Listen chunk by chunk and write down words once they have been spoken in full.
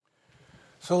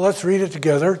So let's read it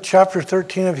together. Chapter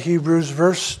 13 of Hebrews,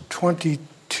 verse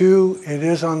 22. It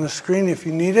is on the screen if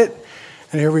you need it.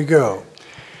 And here we go.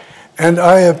 And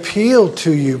I appeal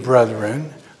to you,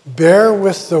 brethren, bear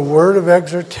with the word of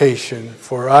exhortation,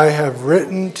 for I have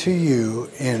written to you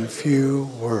in few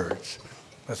words.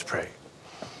 Let's pray.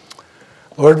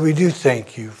 Lord, we do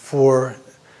thank you for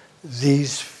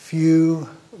these few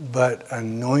but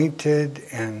anointed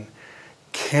and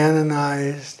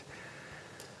canonized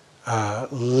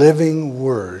living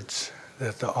words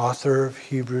that the author of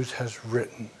Hebrews has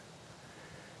written.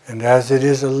 And as it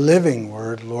is a living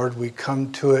word, Lord, we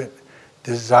come to it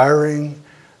desiring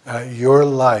your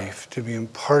life to be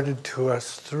imparted to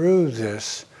us through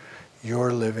this,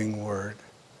 your living word.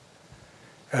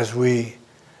 As we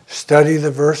study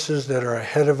the verses that are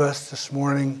ahead of us this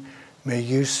morning, may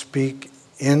you speak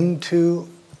into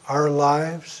our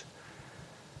lives.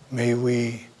 May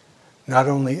we not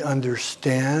only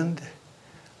understand,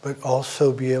 but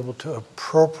also be able to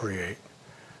appropriate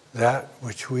that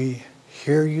which we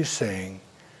hear you saying.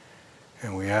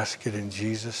 And we ask it in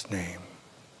Jesus' name.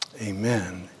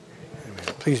 Amen. Amen.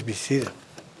 Please be seated.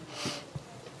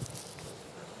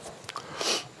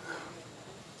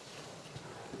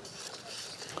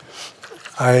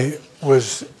 I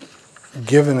was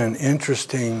given an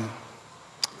interesting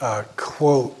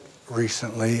quote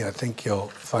recently. I think you'll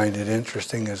find it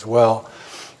interesting as well.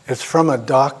 It's from a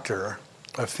doctor,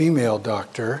 a female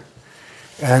doctor,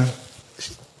 and,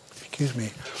 excuse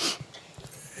me,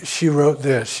 she wrote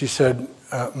this. She said,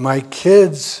 my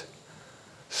kids'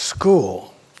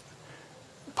 school,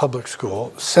 public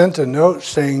school, sent a note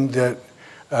saying that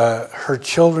her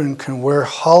children can wear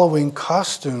Halloween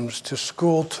costumes to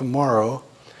school tomorrow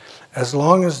as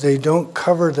long as they don't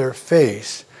cover their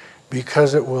face,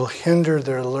 because it will hinder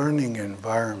their learning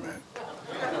environment.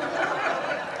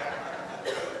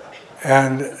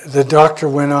 And the doctor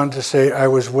went on to say, I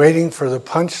was waiting for the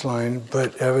punchline,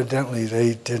 but evidently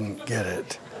they didn't get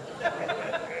it.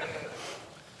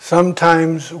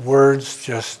 Sometimes words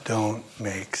just don't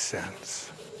make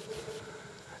sense.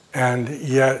 And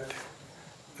yet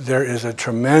there is a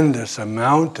tremendous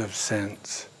amount of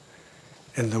sense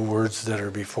in the words that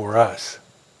are before us.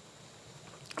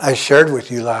 I shared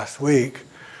with you last week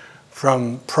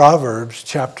from Proverbs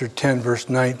chapter 10, verse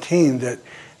 19, that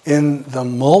in the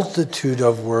multitude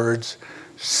of words,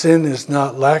 sin is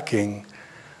not lacking,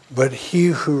 but he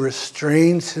who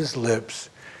restrains his lips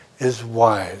is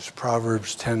wise.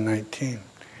 Proverbs 10:19.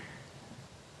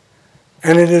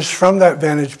 And it is from that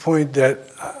vantage point that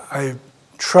I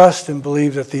trust and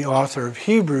believe that the author of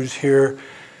Hebrews here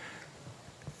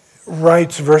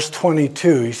writes verse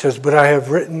 22. He says, but I have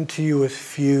written to you with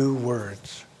few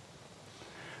words.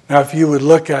 Now, if you would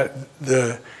look at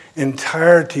the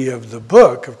entirety of the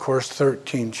book, of course,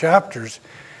 13 chapters,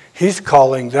 he's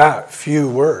calling that few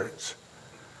words.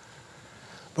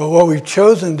 But what we've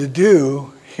chosen to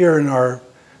do here in our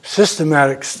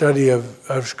systematic study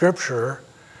of Scripture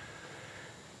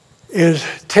is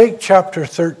take chapter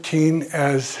 13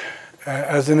 as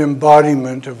an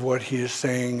embodiment of what he is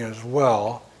saying as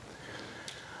well.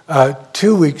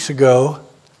 2 weeks ago,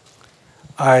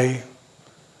 I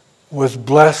was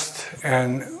blessed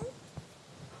and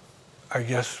I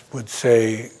guess would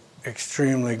say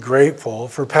extremely grateful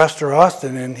for Pastor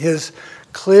Austin and his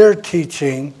clear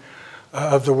teaching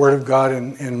of the Word of God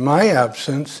in my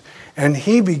absence. And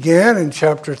he began in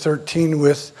chapter 13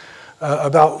 with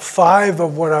about 5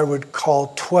 of what I would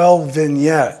call 12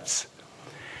 vignettes.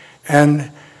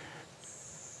 And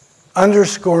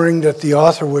underscoring that the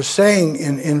author was saying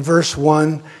in verse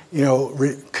 1,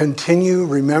 continue,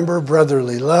 remember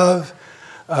brotherly love,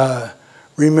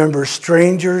 remember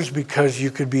strangers because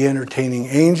you could be entertaining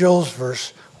angels.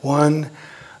 Verse 1,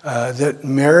 that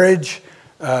marriage,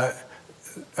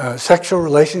 sexual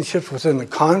relationships within the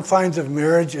confines of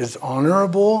marriage is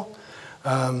honorable,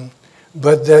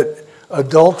 but that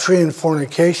adultery and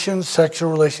fornication, sexual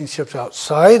relationships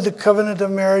outside the covenant of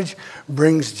marriage,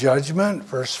 brings judgment.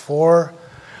 Verse 4,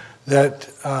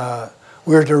 that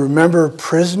we're to remember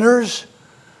prisoners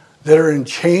that are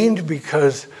enchained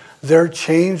because their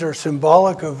chains are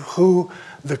symbolic of who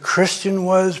the Christian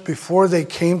was before they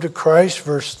came to Christ.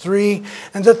 Verse 3,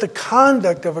 and that the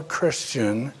conduct of a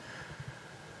Christian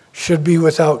should be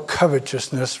without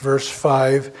covetousness. Verse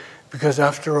 5, because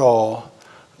after all,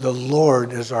 the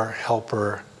Lord is our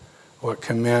helper. What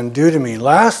can man do to me?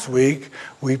 Last week,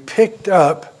 we picked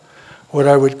up what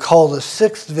I would call the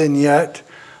 6th vignette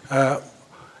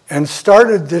and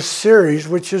started this series,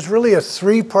 which is really a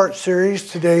 3-part series.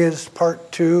 Today is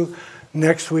part 2.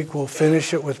 Next week, we'll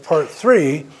finish it with part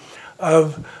 3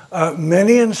 of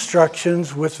many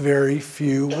instructions with very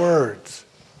few words.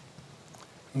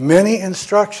 many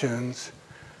instructions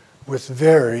with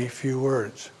very few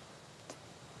words.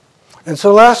 And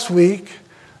so last week,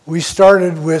 we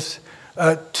started with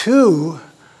two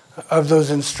of those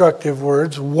instructive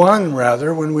words, one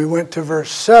rather, when we went to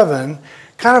verse 7,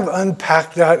 kind of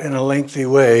unpacked that in a lengthy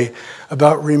way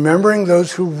about remembering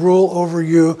those who rule over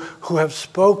you, who have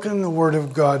spoken the word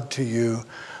of God to you,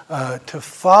 to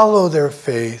follow their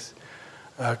faith,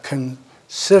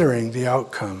 considering the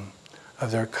outcome of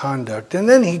their conduct. And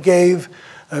then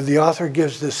the author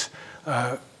gives this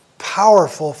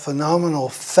powerful, phenomenal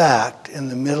fact in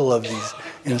the middle of these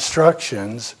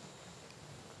instructions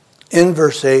in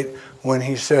verse 8 when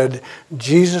he said,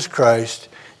 Jesus Christ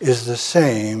is the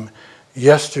same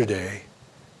yesterday,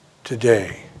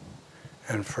 today,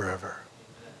 and forever.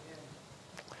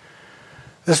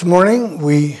 This morning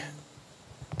we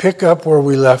pick up where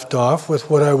we left off with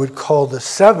what I would call the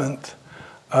seventh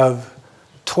of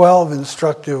 12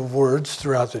 instructive words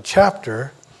throughout the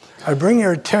chapter. I bring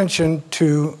your attention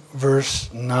to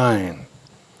verse 9.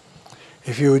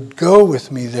 If you would go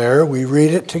with me there, we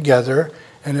read it together,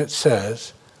 and it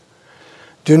says,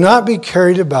 "Do not be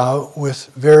carried about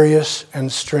with various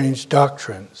and strange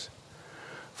doctrines,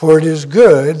 for it is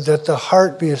good that the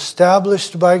heart be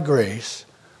established by grace,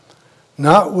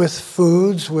 not with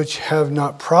foods which have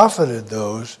not profited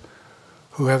those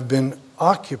who have been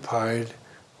occupied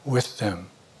with them."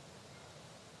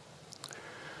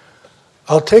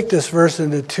 I'll take this verse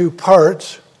into two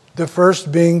parts. The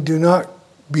first being, do not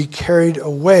be carried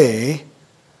away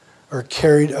or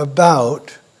carried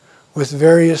about with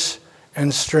various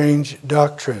and strange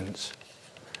doctrines.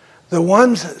 The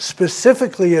ones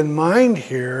specifically in mind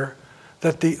here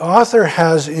that the author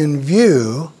has in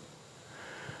view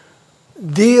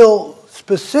deal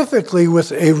specifically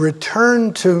with a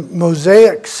return to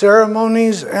Mosaic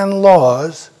ceremonies and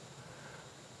laws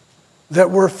that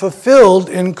were fulfilled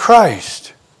in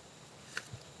Christ.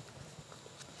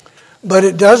 But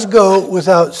it does go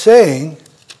without saying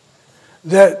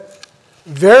that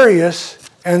various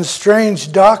and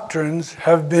strange doctrines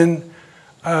have been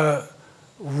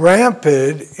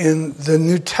rampant in the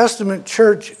New Testament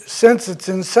church since its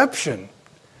inception.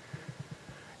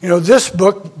 You know, this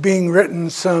book being written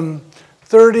some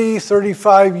 30,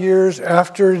 35 years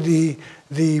after the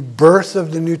birth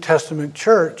of the New Testament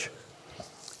church,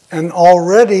 and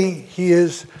already he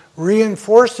is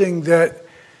reinforcing that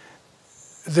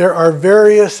there are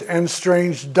various and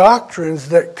strange doctrines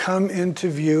that come into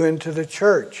view into the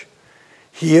church.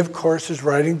 He, of course, is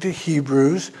writing to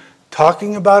Hebrews,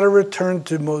 talking about a return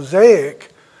to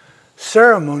Mosaic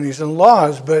ceremonies and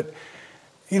laws. But,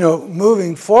 you know,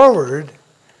 moving forward,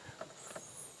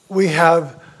 we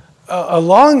have a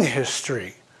long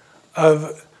history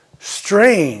of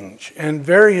strange and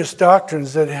various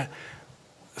doctrines that have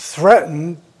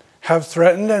threatened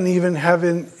and even have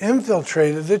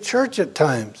infiltrated the church at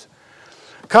times.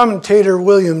 Commentator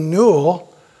William Newell,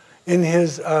 in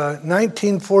his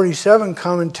 1947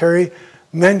 commentary,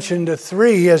 mentioned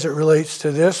three as it relates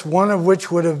to this, one of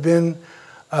which would have been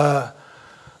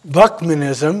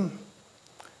Buckmanism,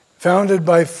 founded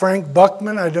by Frank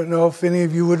Buckman. I don't know if any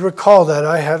of you would recall that.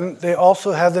 I hadn't. They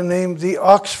also have the name the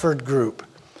Oxford Group.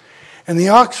 And the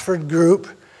Oxford Group,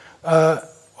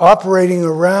 operating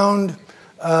around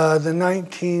the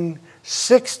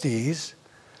 1960s,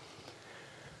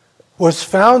 was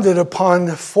founded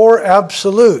upon four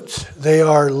absolutes. They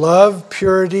are love,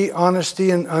 purity, honesty,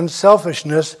 and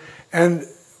unselfishness. And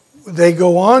they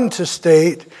go on to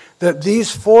state that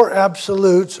these four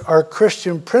absolutes are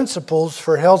Christian principles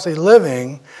for healthy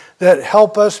living that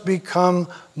help us become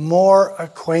more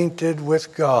acquainted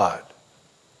with God.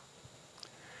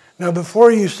 Now,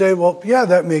 before you say, well, yeah,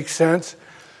 that makes sense,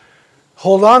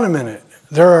 hold on a minute.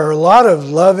 There are a lot of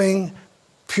loving,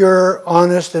 pure,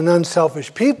 honest, and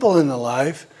unselfish people in the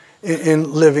life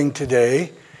in living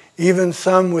today, even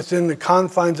some within the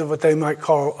confines of what they might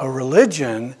call a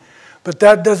religion, but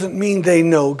that doesn't mean they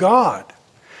know God.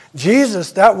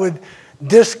 Jesus, that would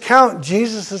discount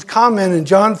Jesus' comment in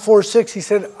John 4:6. He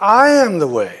said, I am the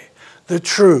way, the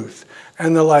truth,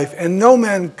 and the life, and no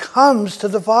man comes to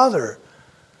the Father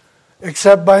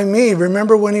except by me.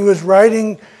 Remember when he was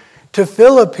writing to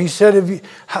Philip, he said,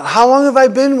 how long have I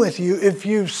been with you? If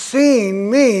you've seen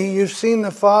me, you've seen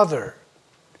the Father.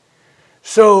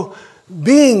 So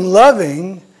being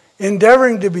loving,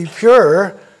 endeavoring to be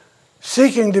pure,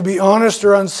 seeking to be honest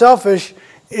or unselfish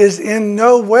is in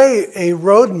no way a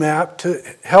roadmap to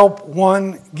help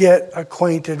one get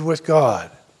acquainted with God.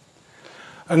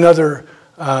 Another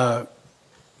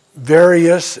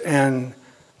various and,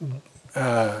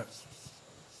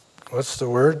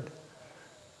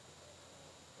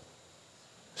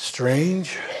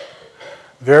 strange.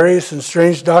 Various and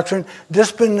strange doctrine.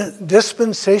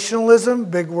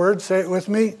 Dispensationalism, big word, say it with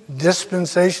me.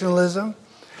 Dispensationalism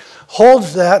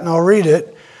holds that, and I'll read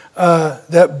it,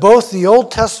 that both the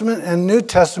Old Testament and New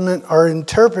Testament are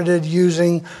interpreted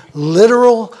using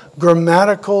literal,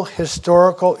 grammatical,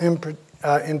 historical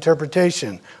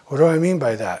interpretation. What do I mean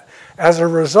by that? As a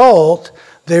result,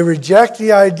 they reject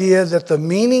the idea that the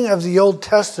meaning of the Old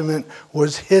Testament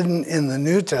was hidden in the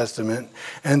New Testament,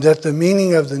 and that the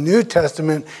meaning of the New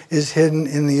Testament is hidden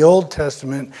in the Old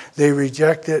Testament. They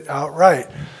reject it outright.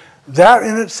 That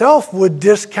in itself would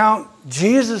discount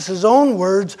Jesus' own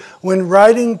words when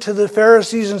writing to the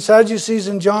Pharisees and Sadducees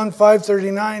in John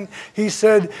 5:39. He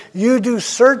said, "You do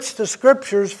search the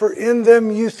Scriptures, for in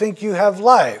them you think you have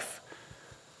life."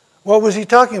 What was he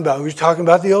talking about? He was talking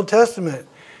about the Old Testament.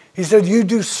 He said, "You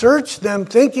do search them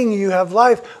thinking you have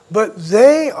life, but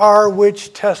they are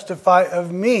which testify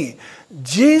of me."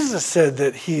 Jesus said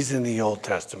that he's in the Old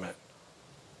Testament.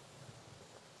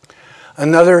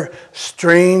 Another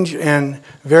strange and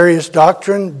various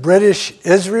doctrine, British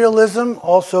Israelism,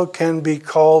 also can be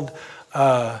called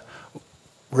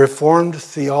Reformed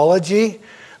theology.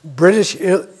 British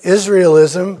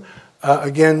Israelism,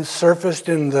 again, surfaced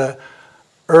in the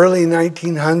early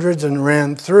 1900s and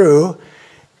ran through.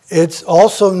 It's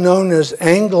also known as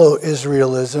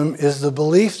Anglo-Israelism, is the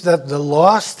belief that the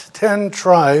lost 10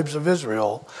 tribes of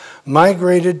Israel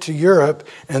migrated to Europe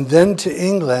and then to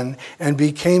England and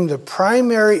became the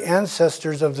primary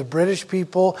ancestors of the British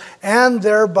people and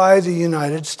thereby the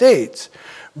United States.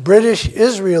 British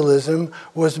Israelism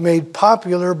was made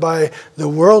popular by the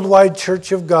Worldwide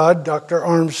Church of God, Dr.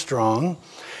 Armstrong,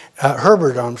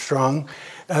 Herbert Armstrong.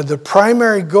 The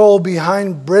primary goal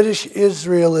behind British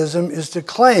Israelism is to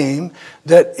claim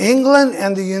that England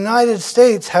and the United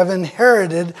States have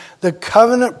inherited the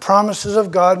covenant promises of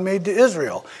God made to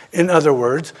Israel. In other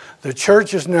words, the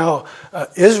church is now,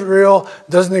 Israel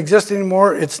doesn't exist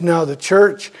anymore, it's now the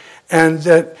church, and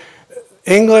that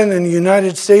England and the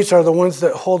United States are the ones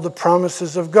that hold the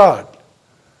promises of God.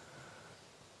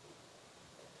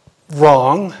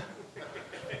 Wrong.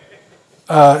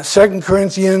 2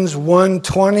 Corinthians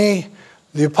 1:20,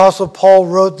 the Apostle Paul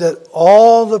wrote that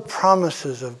all the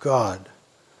promises of God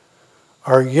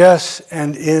are yes,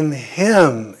 and in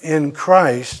Him, in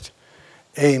Christ,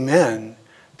 amen,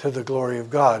 to the glory of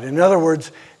God. In other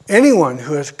words, anyone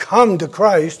who has come to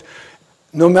Christ,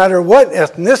 no matter what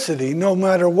ethnicity, no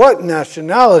matter what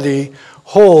nationality,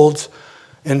 holds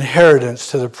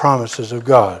inheritance to the promises of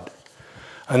God.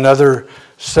 Another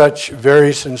such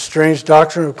various and strange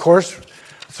doctrine, of course,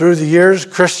 through the years,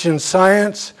 Christian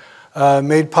Science,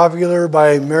 made popular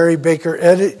by Mary Baker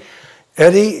Eddy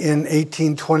in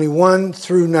 1821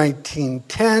 through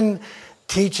 1910,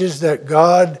 teaches that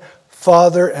God,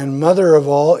 Father and Mother of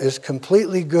all, is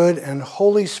completely good and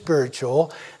wholly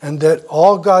spiritual, and that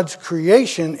all God's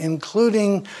creation,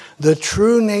 including the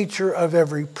true nature of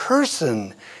every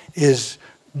person, is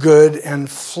good and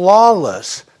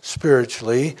flawless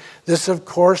spiritually. This, of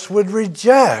course, would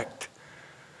reject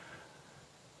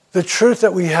the truth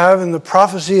that we have in the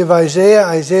prophecy of Isaiah,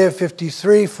 Isaiah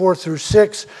 53, 4 through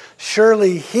 6,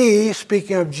 surely He,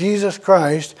 speaking of Jesus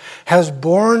Christ, has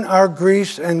borne our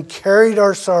griefs and carried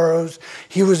our sorrows.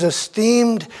 He was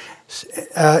esteemed,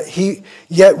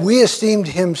 yet we esteemed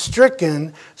Him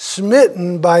stricken,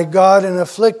 smitten by God and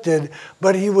afflicted,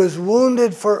 but He was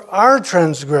wounded for our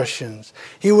transgressions.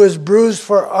 He was bruised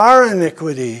for our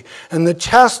iniquity, and the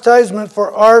chastisement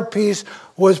for our peace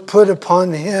was put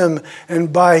upon Him,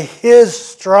 and by His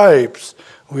stripes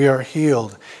we are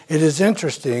healed. It is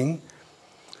interesting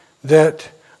that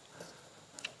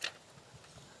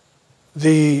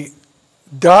the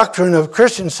doctrine of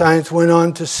Christian Science went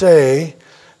on to say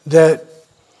that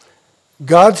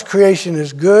God's creation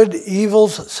is good.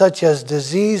 Evils such as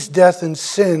disease, death, and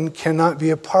sin cannot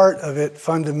be a part of it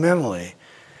fundamentally.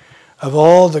 Of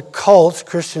all the cults,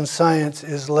 Christian Science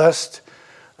is less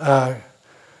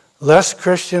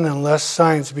Christian and less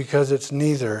science because it's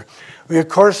neither. We, of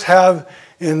course, have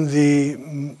in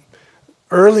the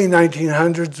early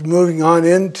 1900s moving on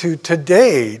into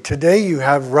today. Today you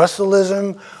have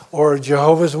Russellism or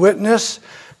Jehovah's Witness.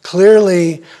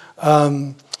 Clearly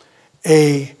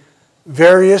a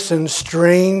various and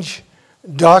strange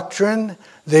doctrine.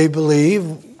 They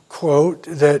believe, quote,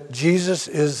 that Jesus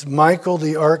is Michael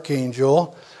the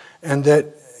archangel and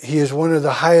that he is one of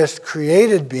the highest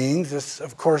created beings. This,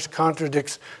 of course,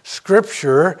 contradicts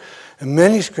Scripture, and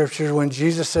many Scriptures, when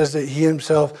Jesus says that he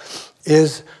himself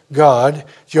is God.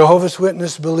 Jehovah's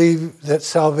Witnesses believe that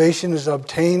salvation is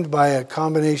obtained by a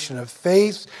combination of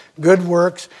faith, good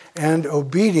works, and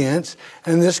obedience,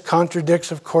 and this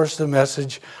contradicts, of course, the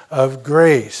message of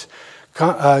grace.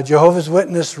 Jehovah's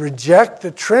Witnesses reject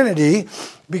the Trinity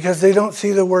because they don't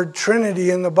see the word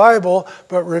Trinity in the Bible,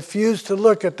 but refuse to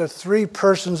look at the three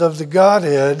persons of the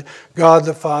Godhead, God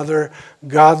the Father,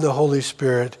 God the Holy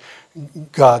Spirit,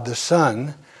 God the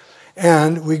Son.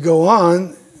 And we go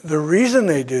on, the reason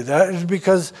they do that is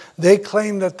because they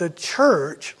claim that the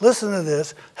church, listen to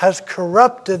this, has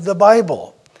corrupted the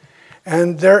Bible.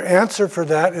 And their answer for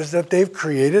that is that they've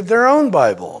created their own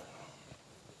Bible.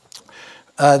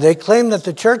 They claim that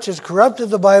the church has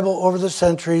corrupted the Bible over the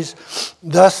centuries.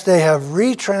 Thus, they have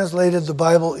retranslated the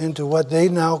Bible into what they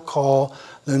now call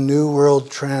the New World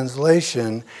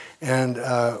Translation. And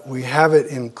we have it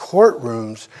in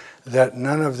courtrooms that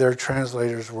none of their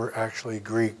translators were actually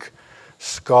Greek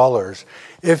scholars.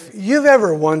 If you've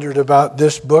ever wondered about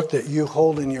this book that you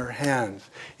hold in your hands,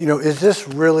 is this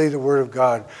really the Word of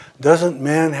God? Doesn't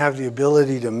man have the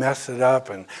ability to mess it up?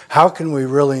 And how can we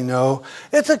really know?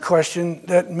 It's a question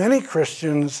that many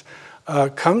Christians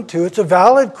come to. It's a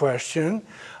valid question.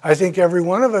 I think every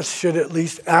one of us should at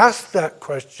least ask that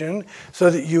question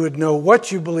so that you would know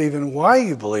what you believe and why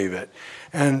you believe it.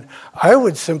 And I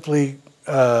would simply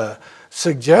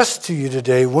suggest to you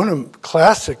today, one of the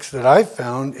classics that I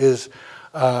found is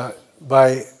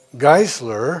by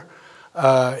Geisler.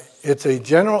 It's a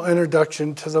general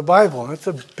introduction to the Bible. And it's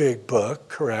a big book,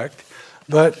 correct?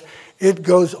 But it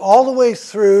goes all the way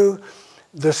through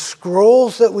the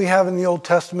scrolls that we have in the Old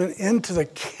Testament into the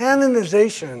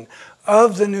canonization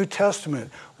of the New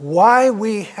Testament. Why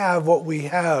we have what we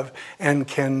have and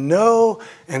can know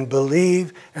and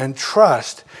believe and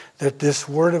trust that this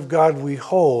Word of God we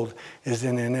hold is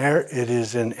inerrant, it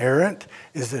is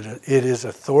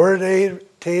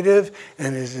authoritative,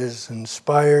 and it is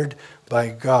inspired by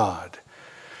God.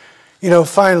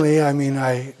 Finally,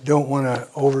 I don't want to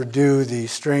overdo the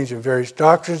strange and various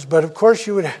doctrines, but of course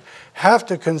you would have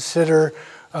to consider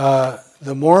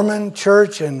the Mormon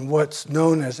Church and what's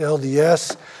known as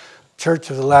LDS,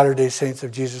 Church of the Latter-day Saints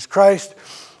of Jesus Christ,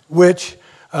 which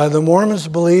the Mormons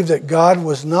believe that God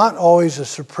was not always a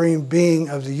supreme being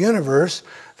of the universe.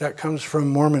 That comes from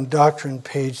Mormon Doctrine,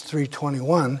 page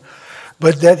 321,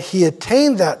 but that he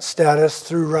attained that status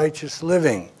through righteous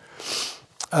living.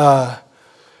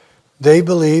 They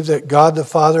believe that God the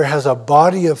Father has a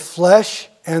body of flesh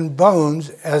and bones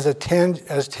as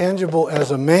tangible as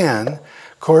a man.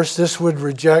 Of course, this would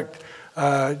reject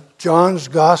John's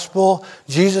gospel.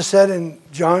 Jesus said in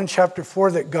John chapter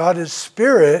 4 that God is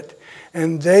spirit,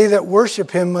 and they that worship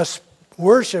him must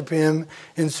worship him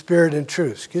in spirit and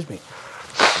truth. Excuse me.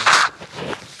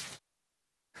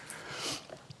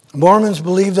 Mormons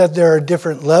believe that there are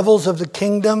different levels of the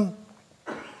kingdom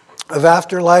of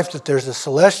afterlife, that there's a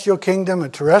celestial kingdom, a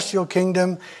terrestrial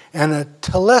kingdom, and a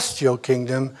telestial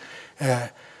kingdom.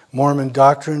 Mormon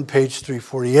Doctrine, page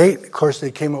 348. Of course,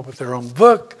 they came up with their own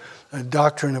book, a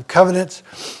Doctrine of Covenants.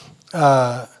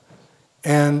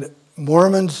 And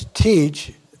Mormons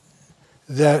teach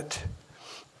that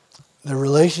the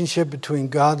relationship between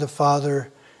God the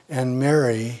Father and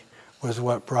Mary was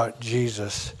what brought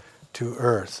Jesus to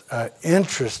earth.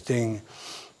 Interesting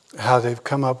how they've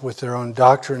come up with their own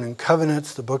Doctrine and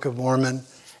Covenants, the Book of Mormon,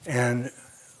 and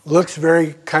looks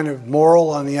very kind of moral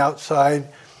on the outside,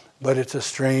 but it's a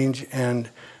strange and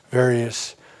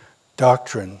various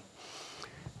doctrine.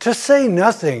 To say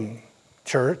nothing,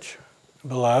 church,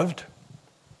 beloved,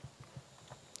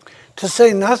 to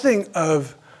say nothing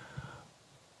of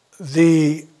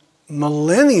the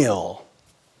millennial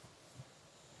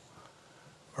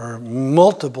or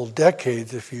multiple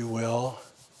decades, if you will,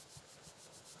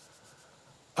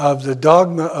 of the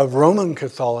dogma of Roman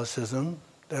Catholicism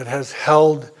that has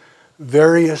held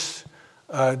various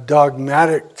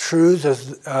dogmatic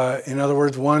truths. In other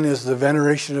words, one is the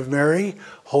veneration of Mary,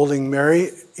 holding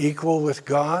Mary equal with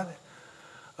God,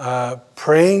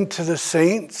 praying to the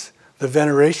saints, the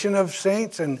veneration of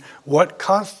saints, and what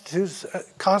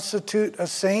constitute a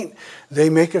saint. They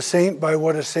make a saint by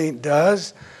what a saint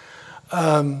does.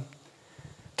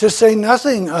 To say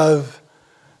nothing of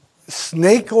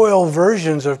snake oil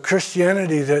versions of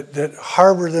Christianity that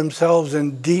harbor themselves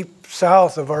in deep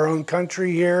south of our own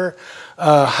country here.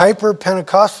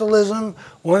 Hyper-Pentecostalism.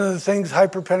 One of the things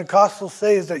hyper-Pentecostals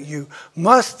say is that you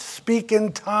must speak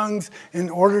in tongues in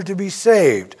order to be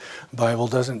saved. The Bible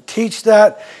doesn't teach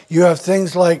that. You have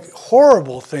things like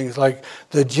horrible things like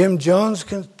the Jim Jones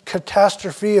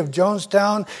catastrophe of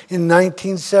Jonestown in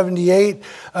 1978.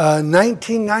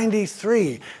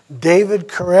 1993, David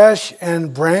Koresh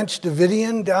and Branch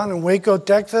Davidian down in Waco,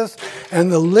 Texas.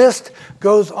 And the list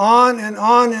goes on and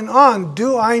on and on.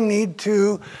 Do I need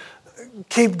to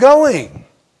keep going?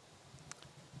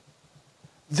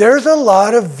 There's a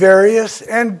lot of various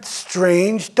and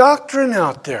strange doctrine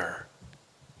out there.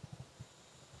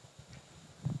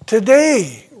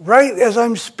 Today, right as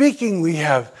I'm speaking, we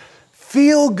have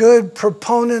feel-good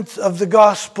proponents of the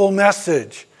gospel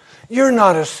message. You're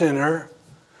not a sinner.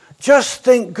 Just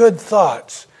think good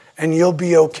thoughts and you'll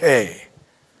be okay.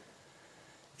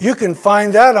 You can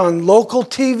find that on local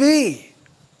TV.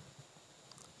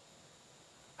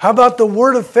 How about the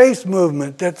Word of Faith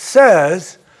movement that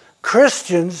says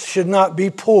Christians should not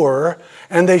be poor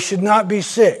and they should not be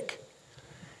sick?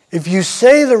 If you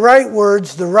say the right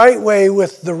words the right way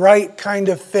with the right kind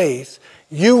of faith,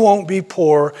 you won't be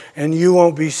poor and you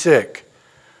won't be sick.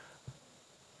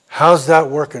 How's that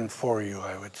working for you,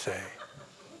 I would say?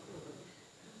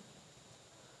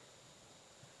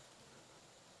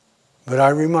 But I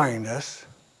remind us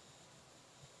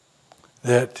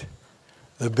that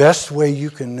the best way you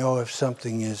can know if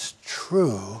something is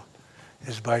true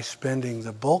is by spending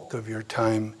the bulk of your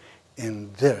time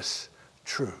in this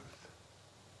truth.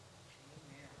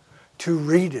 To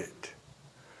read it,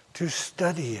 to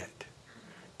study it,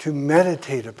 to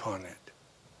meditate upon it.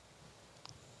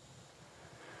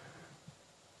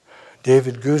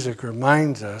 David Guzik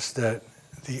reminds us that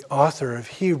the author of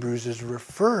Hebrews is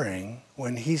referring,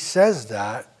 when he says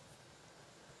that,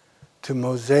 to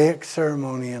Mosaic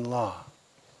ceremony and law.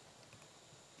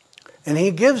 And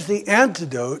he gives the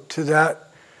antidote to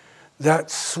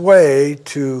that sway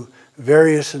to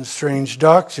various and strange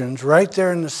doctrines right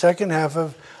there in the second half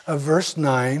of verse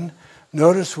 9.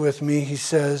 Notice with me, he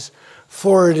says,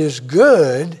 "For it is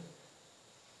good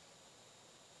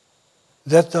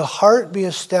that the heart be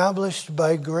established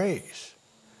by grace,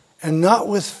 and not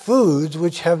with foods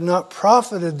which have not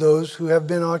profited those who have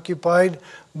been occupied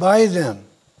by them."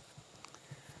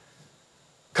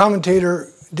 Commentator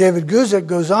David Guzik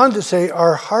goes on to say,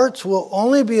 our hearts will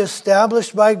only be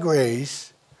established by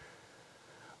grace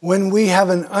when we have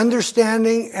an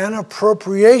understanding and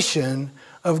appropriation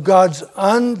of God's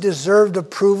undeserved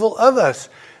approval of us.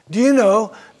 Do you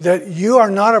know that you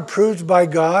are not approved by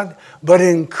God, but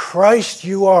in Christ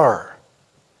you are?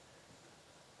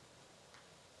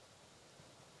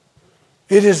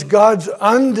 It is God's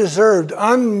undeserved,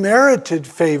 unmerited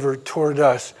favor toward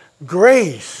us,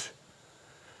 grace,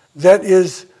 that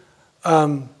is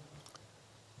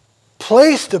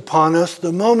placed upon us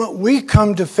the moment we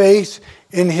come to faith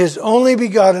in His only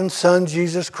begotten Son,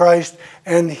 Jesus Christ,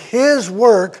 and His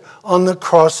work on the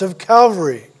cross of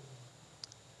Calvary.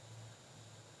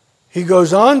 He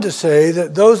goes on to say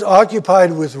that those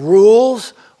occupied with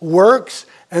rules, works,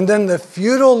 and then the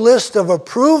futile list of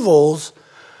approvals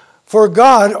for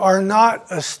God are not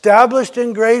established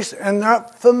in grace and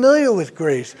not familiar with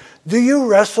grace. Do you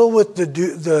wrestle with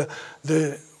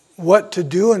the what to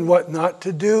do and what not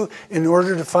to do in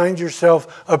order to find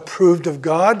yourself approved of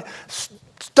God?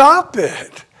 Stop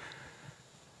it.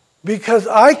 Because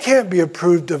I can't be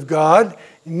approved of God,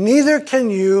 neither can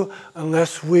you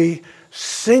unless we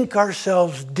sink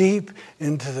ourselves deep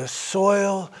into the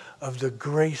soil of the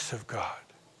grace of God.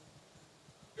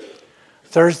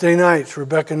 Thursday nights,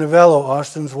 Rebecca Novello,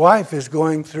 Austin's wife, is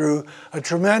going through a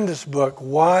tremendous book,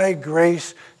 Why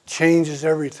Grace Changes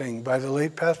Everything, by the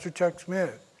late Pastor Chuck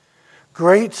Smith.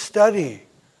 Great study.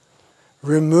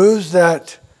 Removes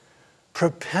that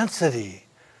propensity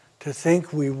to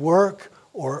think we work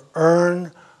or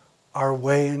earn our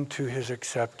way into His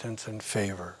acceptance and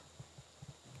favor.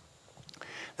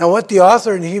 Now, what the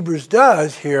author in Hebrews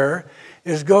does here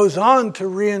is goes on to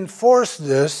reinforce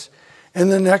this in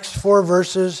the next 4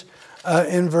 verses.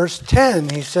 In verse 10,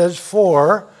 he says,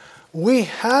 "For we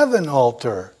have an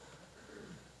altar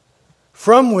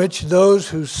from which those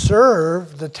who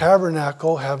serve the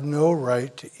tabernacle have no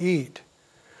right to eat.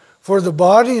 For the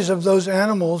bodies of those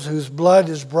animals whose blood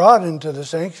is brought into the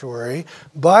sanctuary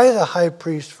by the high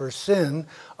priest for sin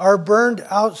are burned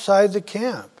outside the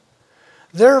camp.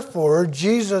 Therefore,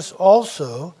 Jesus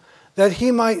also, that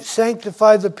He might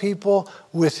sanctify the people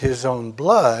with His own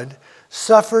blood,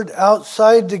 suffered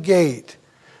outside the gate.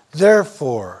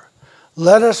 Therefore,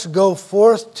 let us go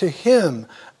forth to him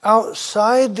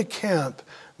outside the camp,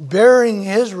 bearing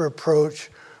his reproach,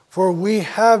 for we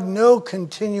have no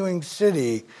continuing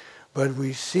city, but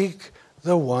we seek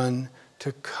the one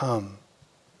to come.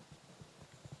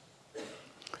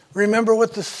 Remember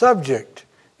what the subject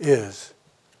is.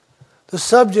 The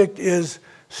subject is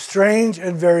strange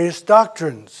and various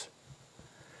doctrines.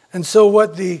 And so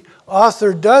what the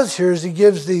author does here is he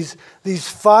gives these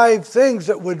 5 things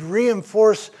that would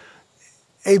reinforce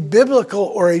a biblical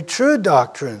or a true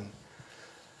doctrine.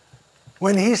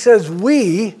 When he says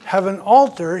we have an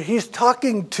altar, he's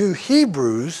talking to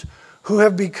Hebrews who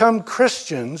have become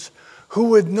Christians, who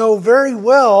would know very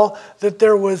well that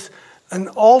there was an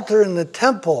altar in the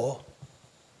temple.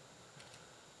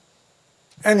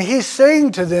 And he's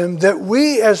saying to them that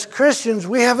we as Christians,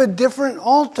 we have a different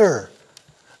altar.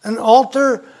 An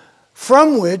altar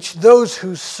from which those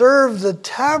who serve the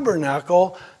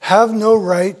tabernacle have no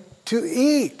right to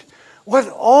eat. What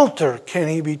altar can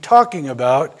he be talking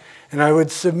about? And I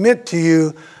would submit to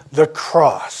you the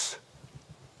cross.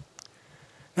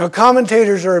 Now,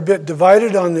 commentators are a bit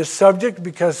divided on this subject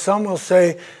because some will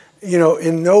say,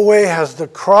 in no way has the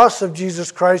cross of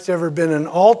Jesus Christ ever been an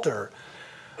altar.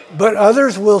 But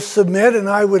others will submit, and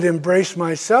I would embrace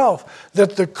myself,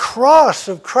 that the cross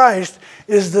of Christ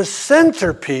is the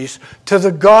centerpiece to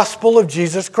the gospel of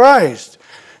Jesus Christ.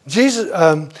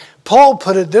 Paul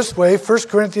put it this way, 1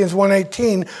 Corinthians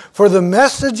 1:18, for the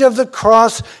message of the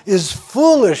cross is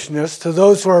foolishness to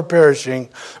those who are perishing,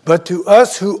 but to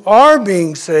us who are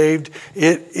being saved,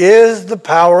 it is the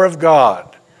power of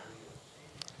God.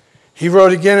 He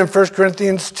wrote again in 1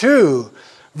 Corinthians 2,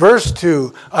 verse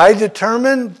 2, I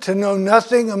determined to know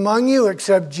nothing among you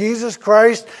except Jesus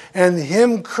Christ and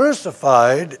him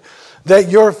crucified, that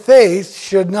your faith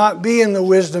should not be in the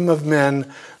wisdom of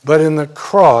men, but in the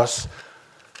cross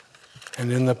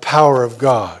and in the power of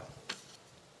God.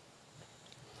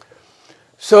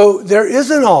 So there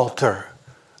is an altar,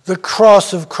 the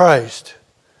cross of Christ.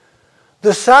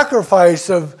 The sacrifice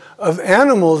of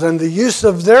animals and the use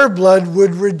of their blood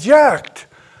would reject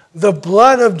the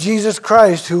blood of Jesus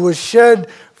Christ, who was shed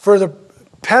for the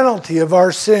penalty of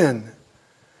our sin.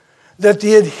 That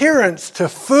the adherence to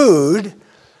food,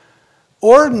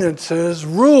 ordinances,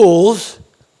 rules,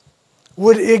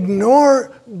 would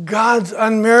ignore God's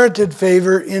unmerited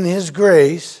favor in his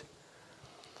grace.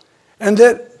 And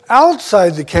that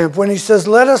outside the camp, when he says,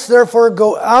 let us therefore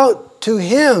go out to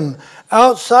him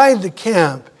outside the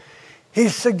camp,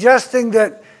 he's suggesting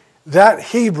that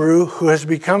Hebrew who has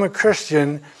become a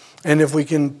Christian, and if we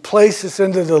can place this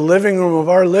into the living room of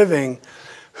our living,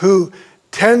 who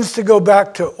tends to go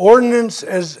back to ordinance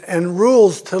and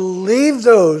rules, to leave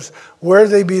those where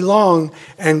they belong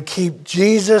and keep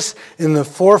Jesus in the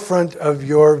forefront of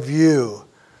your view.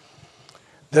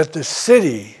 That the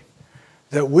city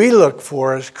that we look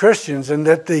for as Christians, and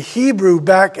that the Hebrew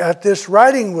back at this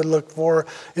writing would look for,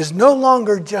 is no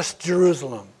longer just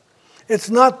Jerusalem. It's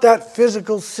not that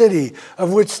physical city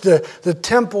of which the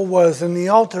temple was and the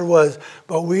altar was,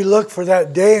 but we look for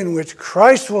that day in which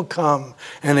Christ will come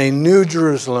and a new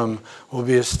Jerusalem will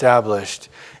be established.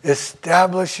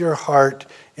 Establish your heart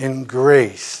in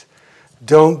grace.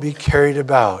 Don't be carried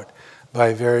about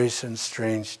by various and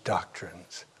strange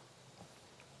doctrines.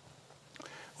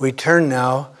 We turn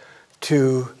now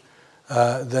to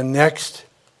the next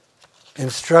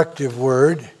instructive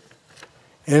word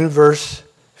in verse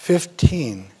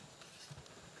 15.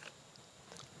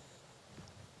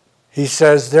 He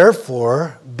says,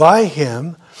 therefore, by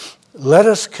him, let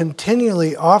us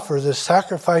continually offer the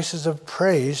sacrifices of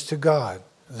praise to God.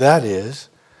 That is,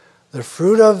 the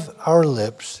fruit of our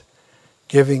lips,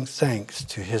 giving thanks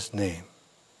to his name.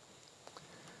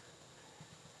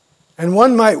 And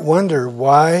one might wonder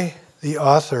why the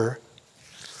author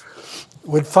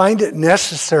would find it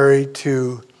necessary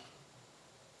to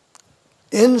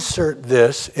insert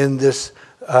this in this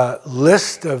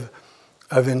list of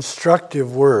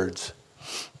instructive words.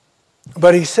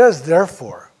 But he says,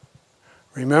 therefore.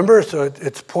 Remember, so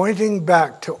it's pointing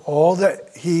back to all that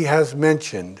he has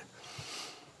mentioned.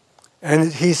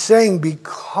 And he's saying,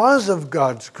 because of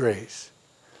God's grace,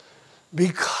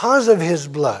 because of his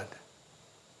blood,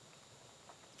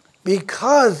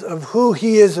 because of who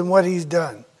he is and what he's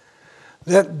done,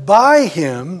 that by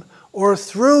him or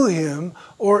through him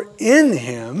or in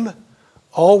him,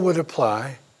 all would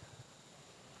apply.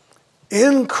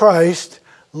 In Christ,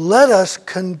 let us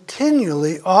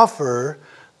continually offer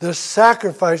the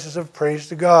sacrifices of praise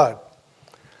to God.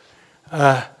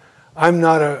 I'm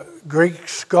not a Greek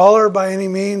scholar by any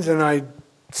means, and I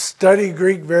study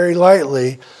Greek very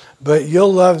lightly, but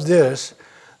you'll love this,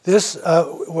 This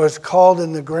was called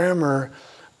in the grammar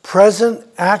present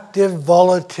active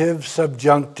volitive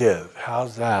subjunctive.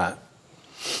 How's that?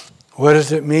 What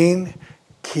does it mean?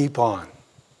 Keep on.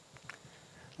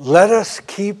 Let us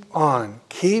keep on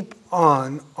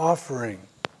offering.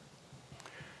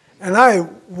 And I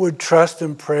would trust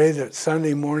and pray that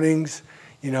Sunday mornings,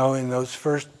 in those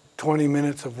first 20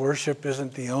 minutes of worship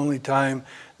isn't the only time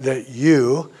that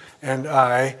you and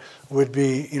I would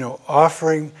be,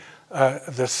 offering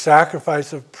the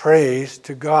sacrifice of praise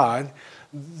to God,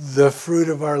 the fruit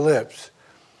of our lips.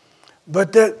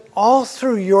 But that all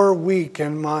through your week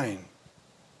and mine,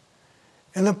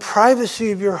 in the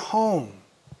privacy of your home,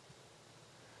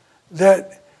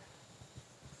 that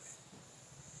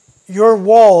your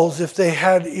walls, if they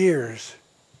had ears,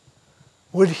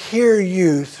 would hear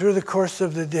you through the course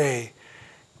of the day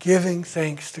giving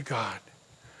thanks to God.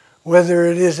 Whether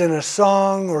it is in a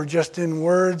song or just in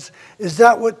words, is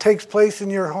that what takes place in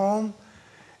your home?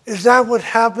 Is that what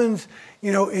happens,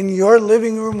 in your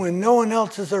living room when no one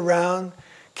else is around?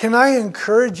 Can I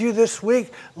encourage you this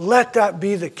week? Let that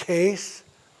be the case.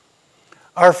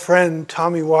 Our friend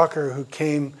Tommy Walker, who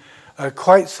came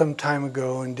quite some time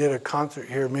ago and did a concert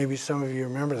here, maybe some of you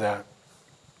remember that.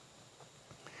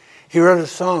 He wrote a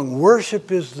song,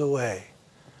 "Worship is the Way."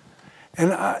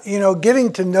 And,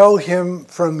 getting to know him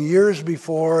from years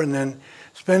before and then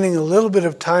spending a little bit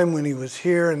of time when he was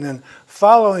here and then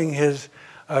following his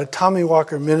Tommy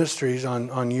Walker Ministries on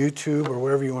YouTube or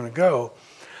wherever you want to go,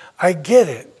 I get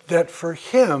it that for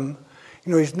him,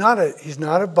 he's not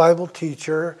a Bible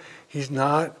teacher. He's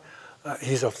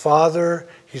a father,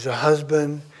 he's a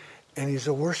husband, and he's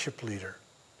a worship leader.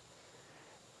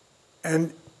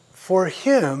 And for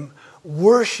him,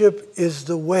 worship is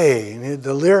the way. And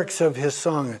the lyrics of his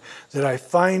song, that I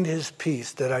find his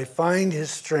peace, that I find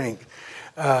his strength.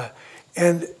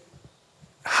 And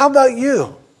how about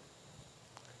you?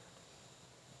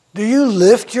 Do you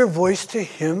lift your voice to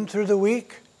him through the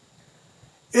week?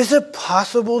 Is it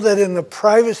possible that in the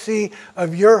privacy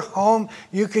of your home,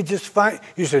 you could just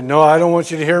you said, no, I don't want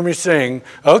you to hear me sing.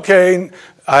 Okay,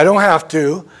 I don't have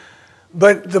to.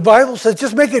 But the Bible says,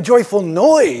 just make a joyful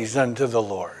noise unto the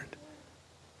Lord.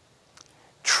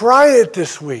 Try it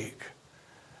this week.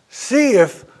 See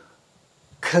if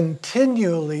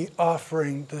continually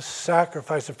offering the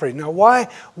sacrifice of praise. Now,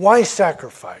 why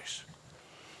sacrifice?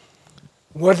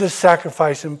 What does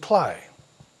sacrifice imply?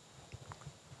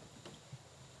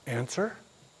 Answer?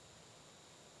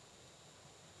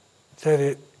 That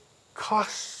it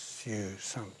costs you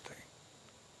something.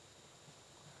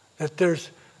 That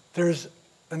there's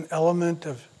an element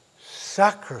of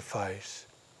sacrifice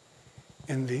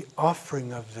in the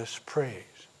offering of this praise.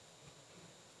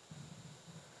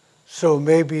 So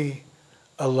maybe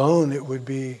alone it would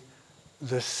be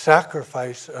the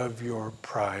sacrifice of your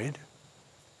pride.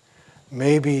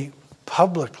 Maybe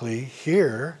publicly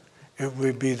here it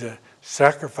would be the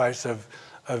sacrifice of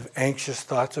anxious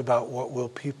thoughts about what will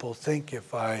people think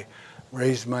if I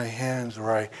raise my hands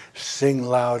or I sing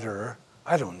louder.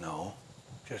 I don't know.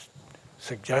 Just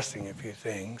suggesting a few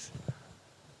things.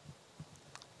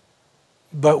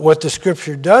 But what the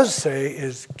scripture does say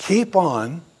is keep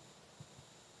on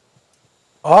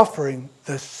offering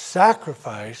the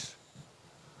sacrifice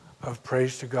of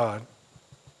praise to God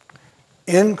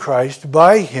in Christ,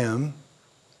 by him.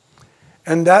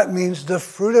 And that means the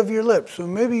fruit of your lips. So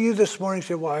maybe you this morning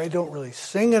say, well, I don't really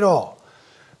sing at all.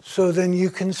 So then you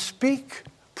can speak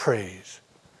praise.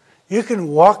 You can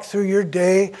walk through your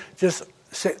day, just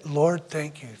say, Lord,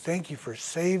 thank you. Thank you for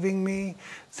saving me.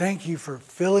 Thank you for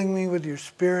filling me with your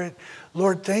Spirit.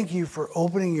 Lord, thank you for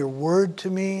opening your word to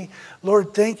me.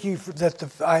 Lord, thank you that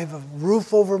I have a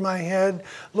roof over my head.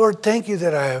 Lord, thank you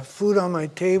that I have food on my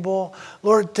table.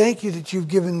 Lord, thank you that you've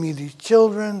given me these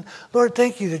children. Lord,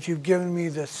 thank you that you've given me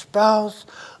this spouse.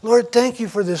 Lord, thank you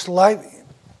for this life.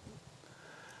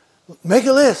 Make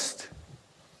a list.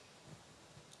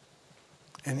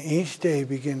 And each day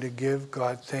begin to give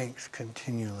God thanks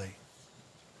continually.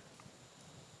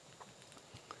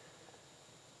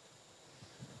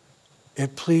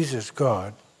 It pleases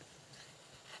God.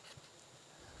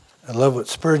 I love what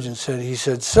Spurgeon said. He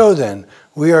said, so then,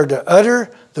 we are to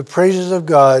utter the praises of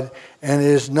God, and it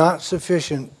is not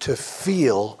sufficient to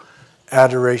feel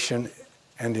adoration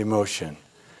and emotion.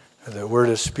 That we're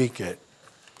to speak it.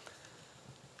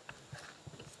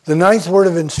 The ninth word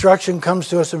of instruction comes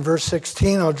to us in verse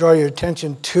 16. I'll draw your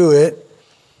attention to it.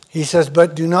 He says,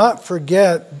 but do not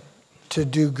forget to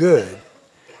do good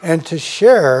and to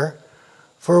share,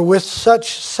 for with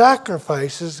such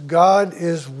sacrifices God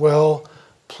is well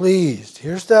pleased.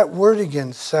 Here's that word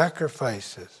again,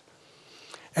 sacrifices.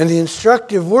 And the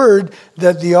instructive word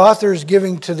that the author is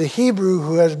giving to the Hebrew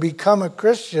who has become a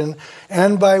Christian,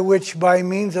 and by which, by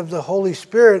means of the Holy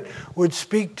Spirit, would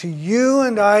speak to you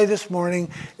and I this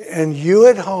morning, and you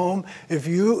at home, if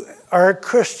you are a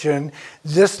Christian,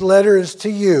 this letter is to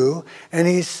you. And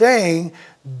he's saying,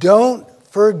 don't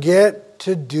forget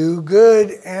to do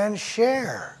good and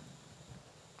share.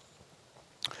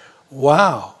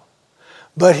 Wow.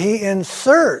 But he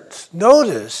inserts,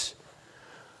 notice,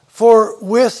 for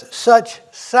with such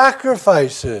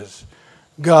sacrifices,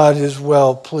 God is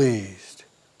well pleased.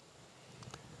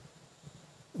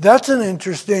 That's an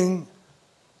interesting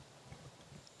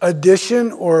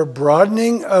addition or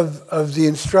broadening of the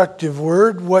instructive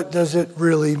word. What does it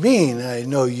really mean? I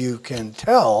know you can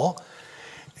tell.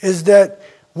 Is that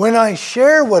when I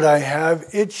share what I have,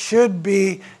 it should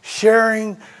be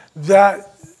sharing that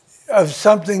of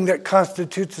something that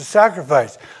constitutes a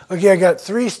sacrifice. Okay, I got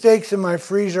 3 steaks in my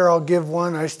freezer. I'll give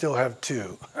 1. I still have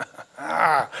 2.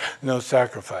 No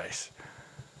sacrifice.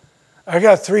 I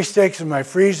got 3 steaks in my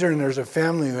freezer, and there's a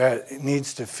family who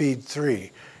needs to feed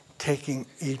 3. Taking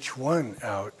each one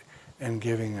out and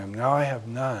giving them. Now I have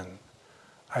none.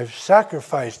 I've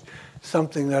sacrificed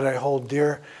something that I hold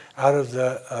dear. Out of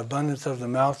the abundance of the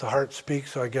mouth, the heart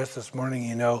speaks. So I guess this morning,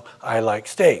 you know, I like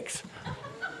steaks.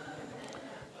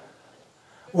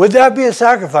 Would that be a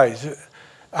sacrifice?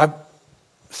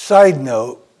 Side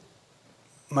note,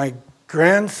 my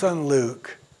grandson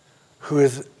Luke, who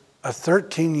is a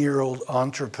 13-year-old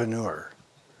entrepreneur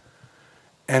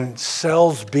and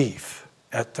sells beef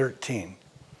at 13,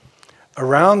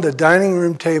 around the dining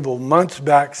room table months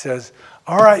back says,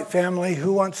 all right, family,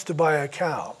 who wants to buy a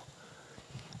cow?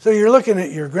 So you're looking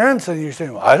at your grandson and you're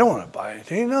saying, well, I don't want to buy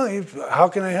anything. No, how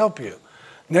can I help you?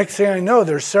 Next thing I know,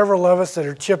 there's several of us that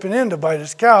are chipping in to buy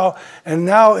this cow. And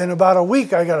now in about a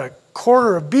week, I got a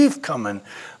quarter of beef coming.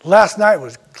 Last night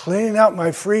was cleaning out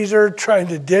my freezer, trying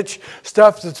to ditch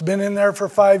stuff that's been in there for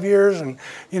 5 years and,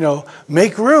 you know,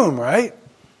 make room, right?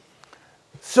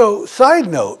 So side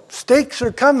note, steaks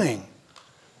are coming.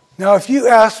 Now, if you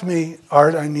ask me,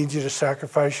 Art, I need you to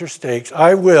sacrifice your steaks,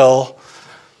 I will.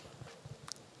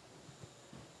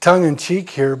 Tongue in cheek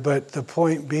here, but the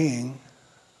point being,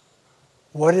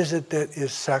 what is it that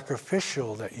is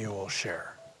sacrificial that you will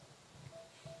share?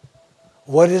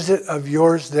 What is it of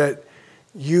yours that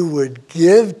you would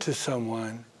give to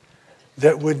someone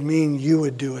that would mean you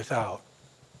would do without?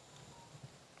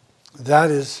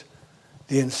 That is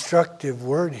the instructive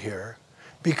word here,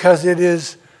 because it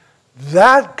is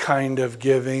that kind of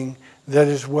giving that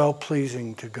is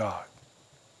well-pleasing to God.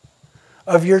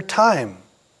 Of your time.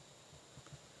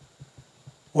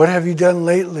 What have you done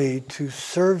lately to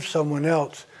serve someone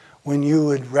else when you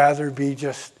would rather be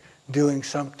just doing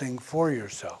something for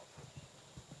yourself?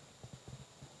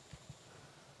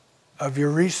 Of your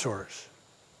resource.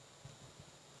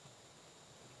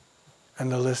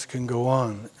 And the list can go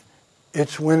on.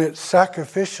 It's when it's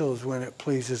sacrificial is when it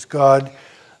pleases God.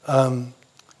 Psalm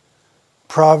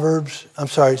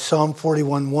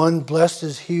 41:1, blessed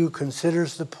is he who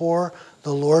considers the poor.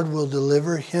 The Lord will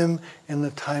deliver him in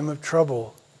the time of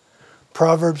trouble.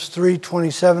 Proverbs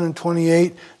 3:27 and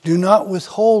 28, do not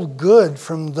withhold good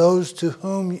from those to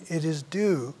whom it is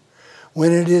due,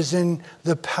 when it is in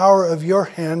the power of your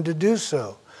hand to do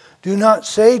so. Do not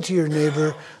say to your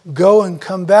neighbor, go and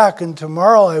come back, and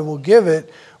tomorrow I will give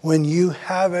it, when you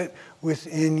have it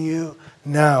within you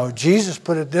now. Jesus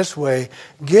put it this way,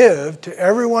 give to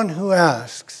everyone who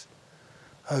asks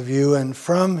of you, and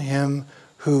from him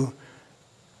who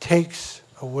takes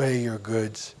away your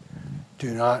goods,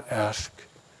 do not ask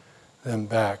them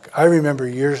back. I remember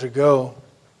years ago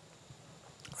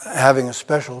having a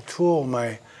special tool in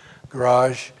my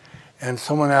garage and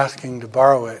someone asking to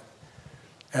borrow it.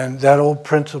 And that old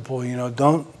principle, you know,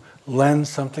 don't lend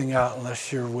something out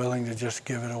unless you're willing to just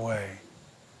give it away.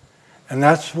 And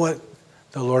that's what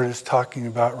the Lord is talking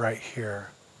about right here.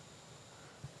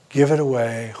 Give it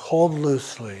away, hold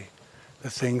loosely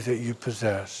the things that you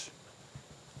possess.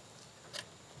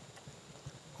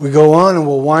 We go on and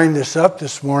we'll wind this up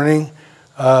this morning.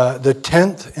 The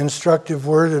 10th instructive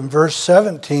word in verse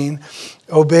 17,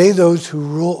 obey those who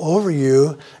rule over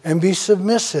you and be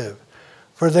submissive,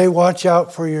 for they watch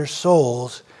out for your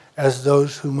souls as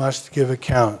those who must give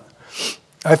account.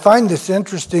 I find this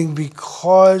interesting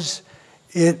because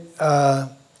it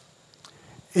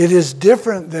is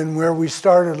different than where we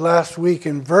started last week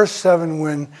in verse 7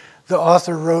 when the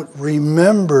author wrote,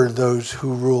 remember those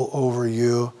who rule over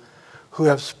you, who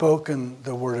have spoken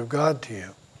the word of God to you.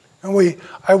 And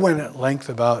I went at length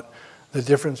about the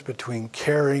difference between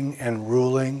caring and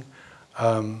ruling,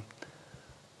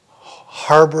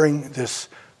 harboring this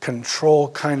control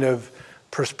kind of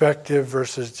perspective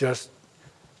versus just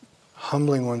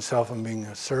humbling oneself and being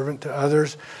a servant to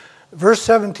others. Verse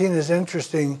 17 is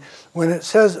interesting. When it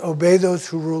says, obey those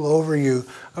who rule over you,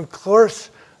 of course,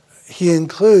 he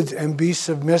includes, and be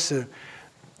submissive.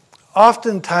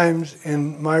 Oftentimes,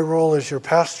 in my role as your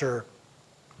pastor,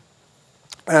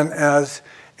 and as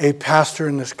a pastor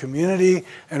in this community,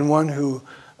 and one who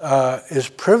is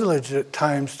privileged at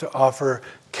times to offer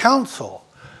counsel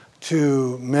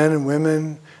to men and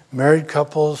women, married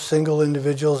couples, single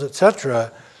individuals,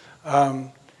 etc.,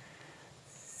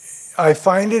 I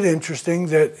find it interesting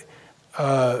that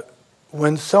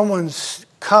when someone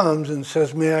comes and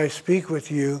says, may I speak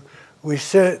with you, we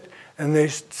sit and they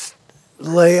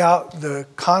lay out the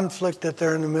conflict that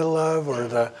they're in the middle of, or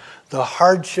the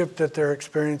hardship that they're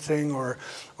experiencing, or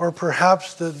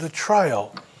perhaps the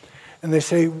trial. And they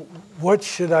say, what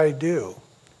should I do?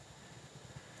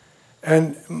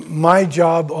 And my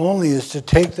job only is to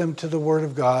take them to the Word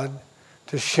of God,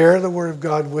 to share the Word of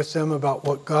God with them about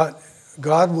what God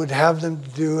would have them to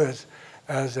do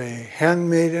as a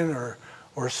handmaiden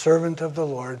or servant of the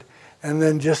Lord, and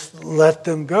then just let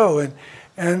them go.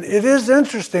 And it is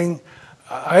interesting.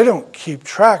 I don't keep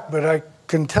track, but I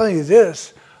can tell you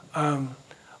this.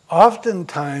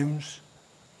 Oftentimes,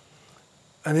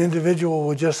 an individual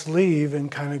will just leave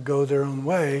and kind of go their own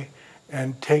way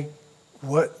and take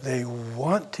what they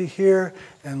want to hear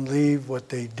and leave what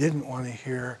they didn't want to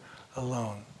hear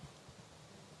alone.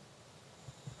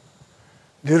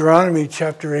 Deuteronomy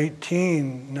chapter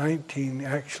 18, 19,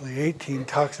 actually 18,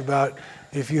 talks about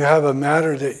if you have a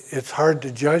matter that it's hard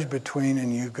to judge between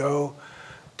and you go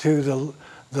to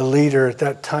the leader, at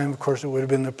that time, of course, it would have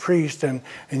been the priest, and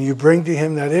you bring to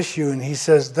him that issue, and he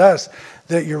says thus,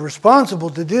 that you're responsible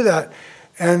to do that.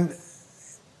 And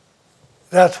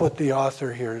that's what the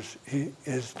author here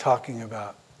is talking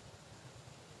about.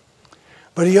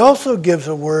 But he also gives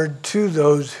a word to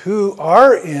those who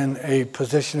are in a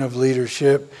position of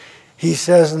leadership. He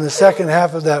says in the second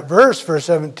half of that verse, verse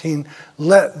 17,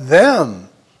 let them,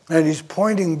 and he's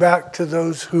pointing back to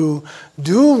those who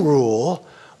do rule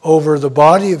over the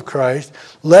body of Christ,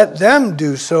 let them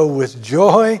do so with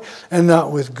joy and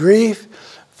not with grief,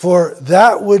 for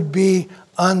that would be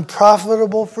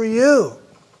unprofitable for you.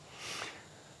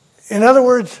 In other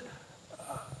words,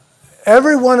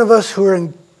 every one of us who are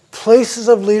in places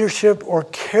of leadership or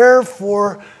care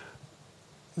for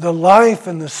the life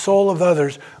and the soul of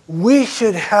others, we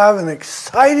should have an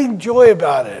exciting joy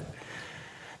about it.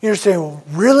 You're saying, well,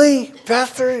 really,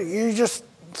 Pastor? You're just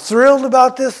thrilled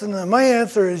about this? And my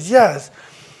answer is yes.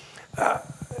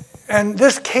 And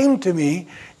this came to me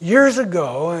years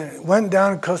ago. I went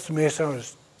down to Costa Mesa. I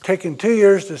was taking 2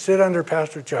 years to sit under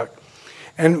Pastor Chuck.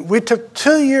 And we took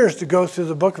 2 years to go through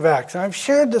the book of Acts. And I've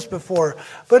shared this before,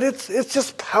 but it's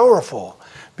just powerful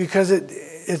because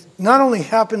it not only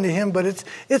happened to him, but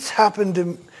it's happened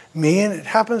to me, and it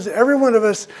happens to every one of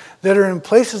us that are in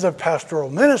places of pastoral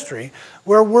ministry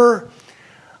where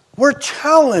we're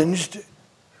challenged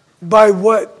by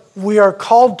what we are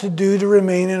called to do to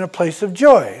remain in a place of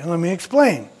joy. And let me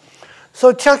explain.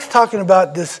 So Chuck's talking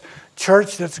about this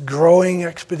church that's growing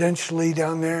exponentially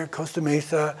down there, Costa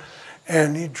Mesa.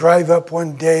 And he drive up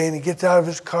one day and he gets out of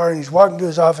his car and he's walking to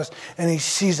his office and he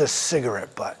sees a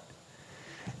cigarette butt.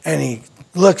 And he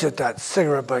looks at that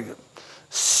cigarette butt,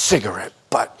 cigarette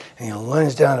butt. And he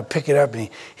leans down to pick it up and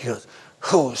he goes,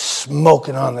 who's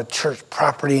smoking on the church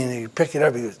property? And he pick it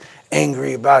up, he was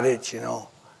angry about it, you know.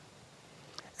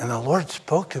 And the Lord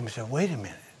spoke to him and said, wait a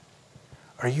minute,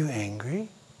 are you angry?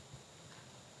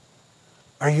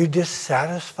 Are you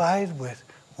dissatisfied with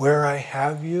where I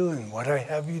have you and what I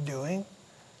have you doing?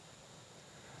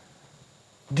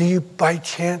 Do you by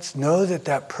chance know that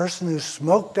that person who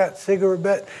smoked that cigarette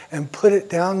butt and put it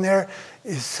down there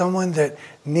is someone that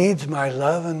needs my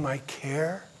love and my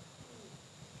care?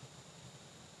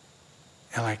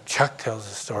 And like Chuck tells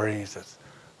the story, he says,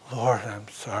 Lord, I'm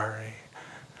sorry.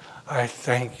 I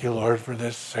thank you, Lord, for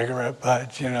this cigarette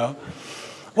butt, you know.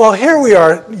 Well, here we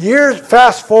are, years,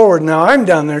 fast forward now, I'm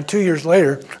down there 2 years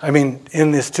later,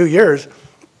 in this 2 years,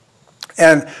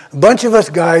 and a bunch of us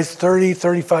guys, 30,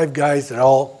 35 guys that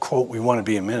all, quote, we want to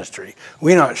be in ministry.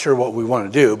 We're not sure what we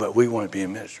want to do, but we want to be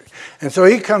in ministry. And so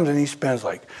he comes and he spends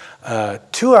like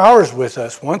 2 hours with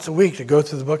us once a week to go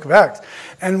through the book of Acts.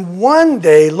 And one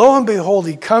day, lo and behold,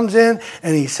 he comes in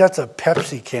and he sets a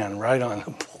Pepsi can right on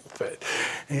the pulpit.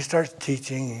 And he starts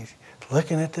teaching, he's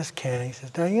looking at this can, he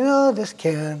says, now, you know, this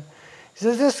can, he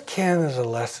says, this can is a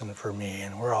lesson for me.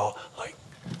 And we're all like,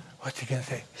 what's he going to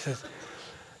say? He says,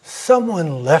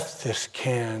 someone left this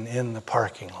can in the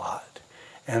parking lot,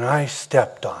 and I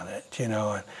stepped on it, you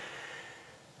know.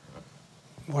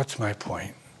 what's my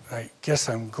point? I guess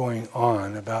I'm going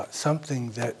on about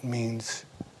something that means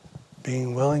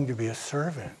being willing to be a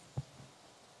servant.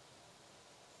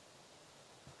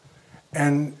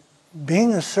 And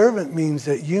being a servant means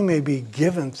that you may be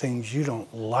given things you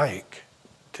don't like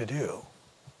to do.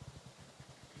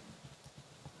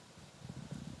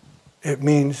 It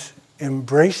means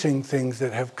embracing things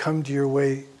that have come to your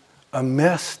way, a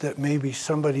mess that maybe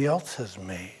somebody else has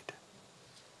made.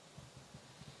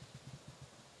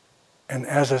 And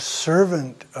as a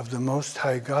servant of the Most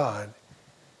High God,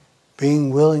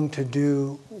 being willing to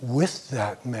do with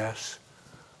that mess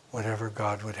whatever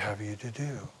God would have you to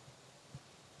do.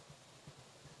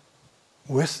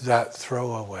 With that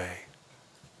throwaway,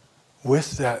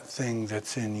 with that thing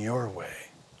that's in your way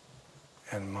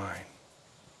and mine.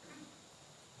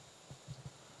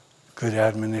 Good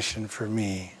admonition for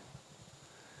me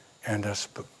and us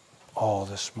all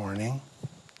this morning.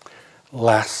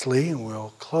 Lastly, and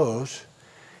we'll close,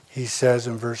 he says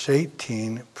in verse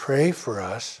 18, pray for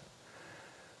us,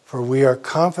 for we are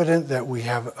confident that we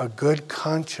have a good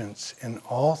conscience in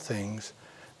all things,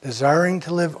 desiring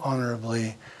to live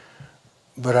honorably,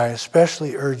 but I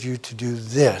especially urge you to do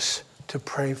this, to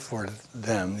pray for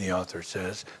them, the author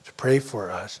says, to pray for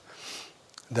us,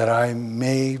 that I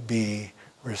may be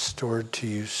restored to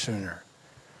you sooner.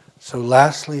 So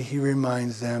lastly, he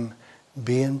reminds them,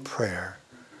 be in prayer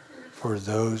for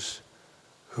those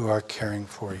who are caring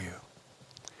for you.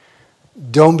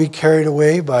 Don't be carried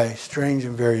away by strange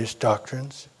and various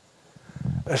doctrines.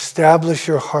 Establish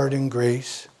your heart in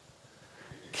grace.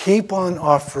 Keep on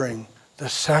offering the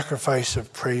sacrifice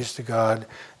of praise to God.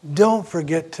 Don't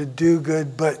forget to do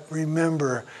good, but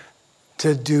remember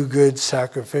to do good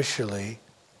sacrificially.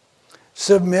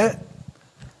 Submit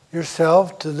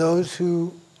yourself to those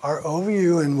who are over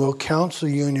you and will counsel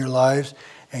you in your lives,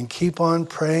 and keep on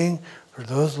praying for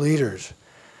those leaders.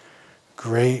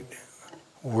 Great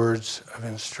words of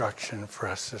instruction for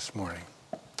us this morning.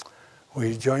 Will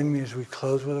you join me as we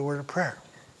close with a word of prayer?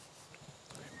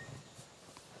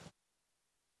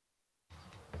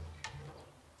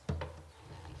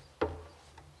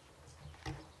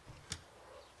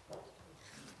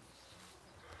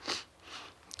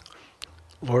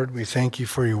 Lord, we thank you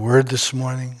for your word this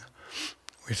morning.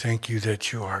 We thank you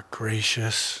that you are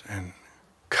gracious and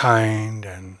kind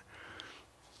and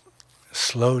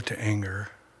slow to anger,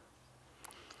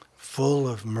 full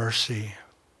of mercy.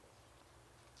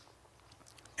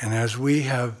 And as we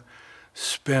have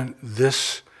spent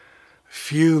this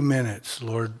few minutes,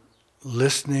 Lord,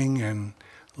 listening and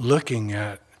looking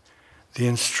at the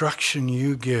instruction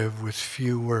you give with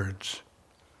few words,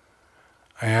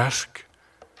 I ask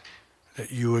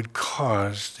that you would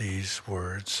cause these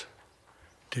words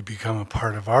to become a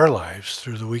part of our lives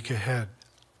through the week ahead.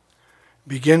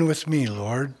 Begin with me,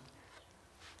 Lord.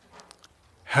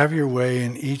 Have your way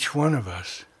in each one of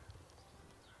us.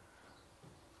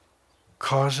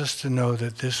 Cause us to know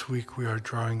that this week we are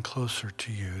drawing closer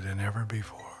to you than ever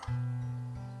before.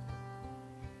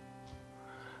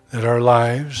 That our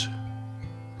lives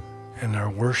and our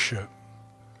worship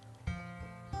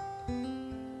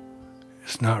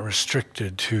is not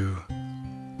restricted to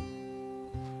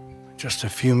just a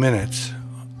few minutes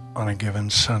on a given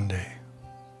Sunday.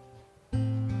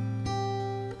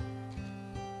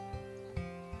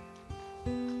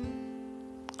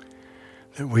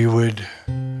 That we would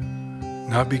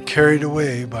not be carried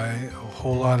away by a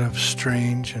whole lot of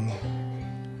strange and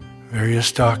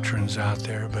various doctrines out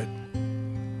there, but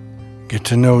get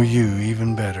to know you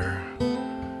even better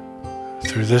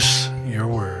through this, your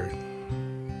word.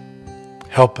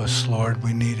 Help us, Lord,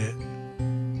 we need it.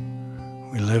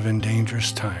 We live in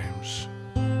dangerous times.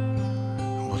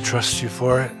 And we'll trust you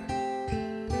for it.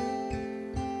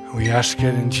 And we ask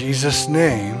it in Jesus'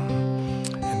 name.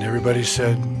 And everybody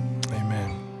said,